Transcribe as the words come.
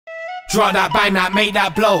Drop that bang that make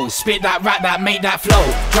that blow. Spit that rap that make that flow.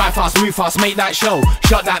 Drive fast, move fast, make that show.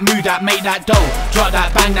 Shot that move that make that dough. Drop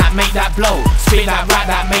that bang that make that blow. Spit that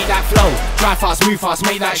rap that make that flow. Drive fast, move fast,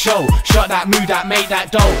 make that show. Shot that move that make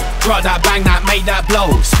that dough. Drop that bang that make that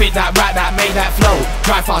blow. Spit that rap that make that flow.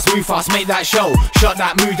 Drive fast, move fast, make that show. Shot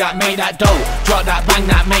that move that make that dough. Drop that bang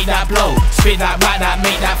that make that blow. Spit that rap that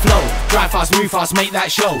make that flow. Drive fast, move fast, make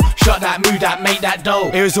that show. Shot that move that make that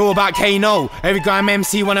dough. It was all about Kano. Every grime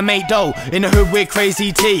MC wanna make dough. In the hood with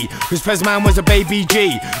crazy T, cause Prezzaman was a baby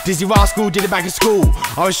G. Dizzy Rascal did it back at school.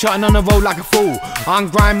 I was shutting on the road like a fool. I'm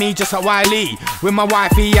grimy just like Wiley, with my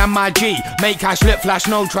wifey and my G. Make cash, lip flash,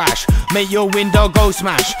 no trash. Make your window go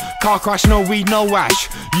smash. Car crash, no weed, no wash.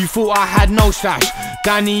 You thought I had no stash.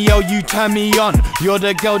 Danny, yo, you turn me on. You're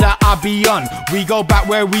the girl that I be on. We go back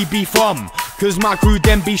where we be from, cause my crew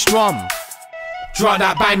then be strong. Drop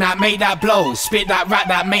that bang that make that blow. Spit that rap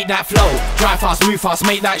that make that flow. Drive fast, move fast,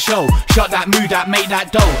 make that show. Shot that move that make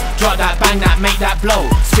that dough. Drop that bang that make that blow.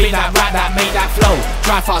 Spit that rap that make that flow.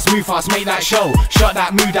 Drive fast, move fast, make that show. Shot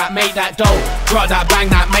that move that make that dough. Drop that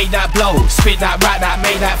bang that make that blow. Spit that rap that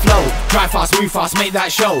make that flow. Drive fast, move fast, make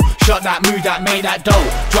that show. Shot that move that make that dough.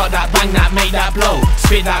 Drop that bang that make that blow.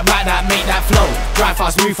 Spit that rap that make that flow. Drive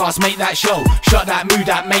fast, move fast, make that show. Shot that move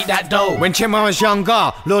that make that dough. When Chimma was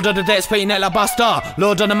younger, Lord of the Dead spitting it like Buster.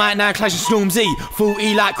 Lord on the mic now clashing Stormzy. Full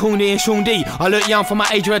E like Cooney and Sean D. I look young for my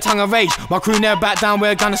age with a tongue of rage. My crew never back down,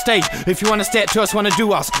 we're gonna stage. If you wanna step to us, wanna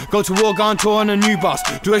do us, go to war, go on tour on a new bus.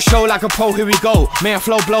 Do a show like a pro, here we go. Make a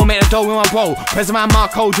flow blow, make the dough with my bro. Prezzaman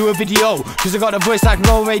Marco, do a video, cause I got the voice like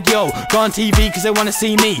no radio. Go on TV cause they wanna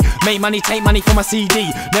see me. Make money, take money for my CD.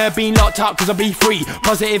 Never been locked up cause I be free.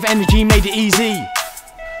 Positive energy made it easy.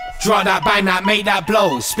 Drop that bang that make that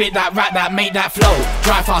blow. Spit that rap that make that flow.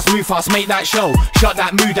 Drive fast, move fast, make that show. Shot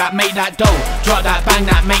that move that make that dough. Drop that bang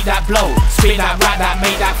that make that blow. Spit that rap that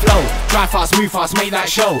make that flow. Drive fast, move fast, make that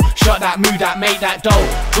show. Shot that move that make that dough.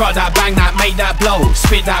 Drop that bang that make that blow.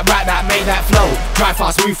 Spit that rap that make that flow. Drive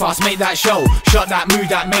fast, move fast, make that show. Shot that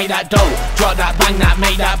move that make that dough. Drop that bang that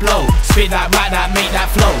make that blow. Spit that rap that make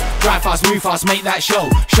that flow. Drive fast, move fast, make that show.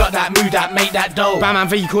 Shot that move that make that dough. Batman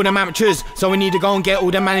V call them amateurs, so we need to go and get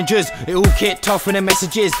all the managers. It all kit tough with the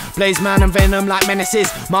messages. Blaze man and Venom like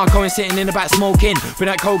menaces. Marco and sitting in the back smoking. Bring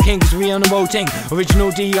that cocaine cause we on the road ting.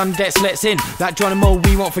 Original D on the decks, let's in. That Geronimo,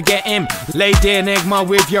 we won't forget him. Lady Enigma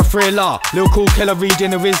with your thriller. Lil cool killer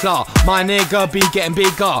reading the Rizzler. My nigga be getting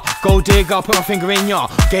bigger. Gold digger, put my finger in ya.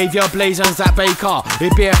 Gave your blazers that baker.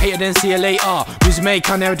 If be a hater then see you later. Who's make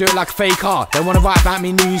I never do it like a faker. They wanna write about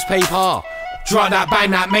me newspaper. Drop that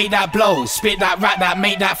bang that make that blow. Spit that rap that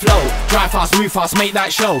make that flow. Drive fast, move fast, make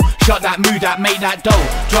that show. Shot that move that make that dough.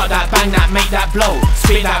 Drop that bang that make that blow.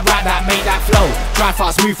 Spit that rap that make that flow. Drive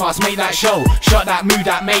fast, move fast, make that show. Shot that move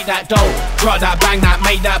that make that dough. Drop that bang that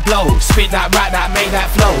make that blow. Spit that rap that make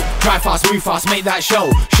that flow. Drive fast, move fast, make that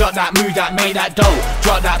show. Shot that move that make that dough.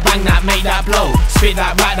 Drop that bang that make that blow. Spit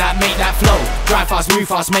that rap that make that flow. Drive fast, move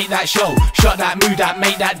fast, make that show. Shot that move that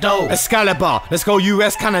make that dough. Excalibur, let's go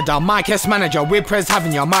US, Canada. Mike S manager. With Prez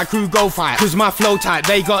having ya, my crew go fight. Cause my flow tight,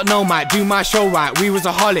 they got no mic. Do my show right, we was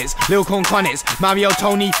the harlots. Lil Con Connets, Mario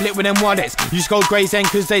Tony flip with them wallets. You go Gray's End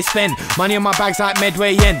cause they spend money on my bags like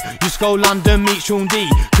Medway End. You go London, meet Sean D.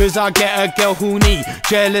 Cause I get a girl who need.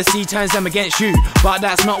 Jealousy turns them against you, but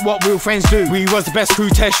that's not what real friends do. We was the best crew,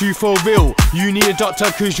 test you for real. You need a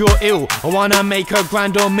doctor cause you're ill. I wanna make a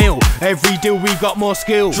grand or meal. Every deal we got more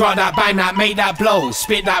skill. Drop that bang that make that blow.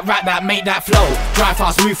 Spit that rap that make that flow. Drive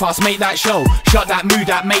fast, move fast, make that show. Shot that move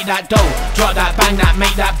that make that dough. Drop that bang that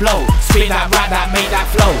make that blow. Spit that rap that make that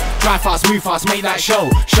flow. Drive fast, move fast, make that show.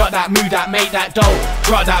 Shot that move that make that dough.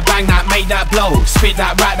 Drop that bang that make that blow. Spit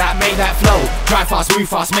that rap that make that flow. Drive fast, move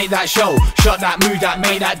fast, make that show. Shot that move that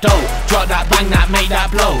make that dough. Drop that bang that make that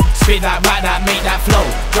blow. Spit that rap that make that flow.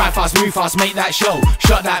 Drive fast, move fast, make that show.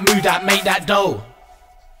 Shot that move that make that dough.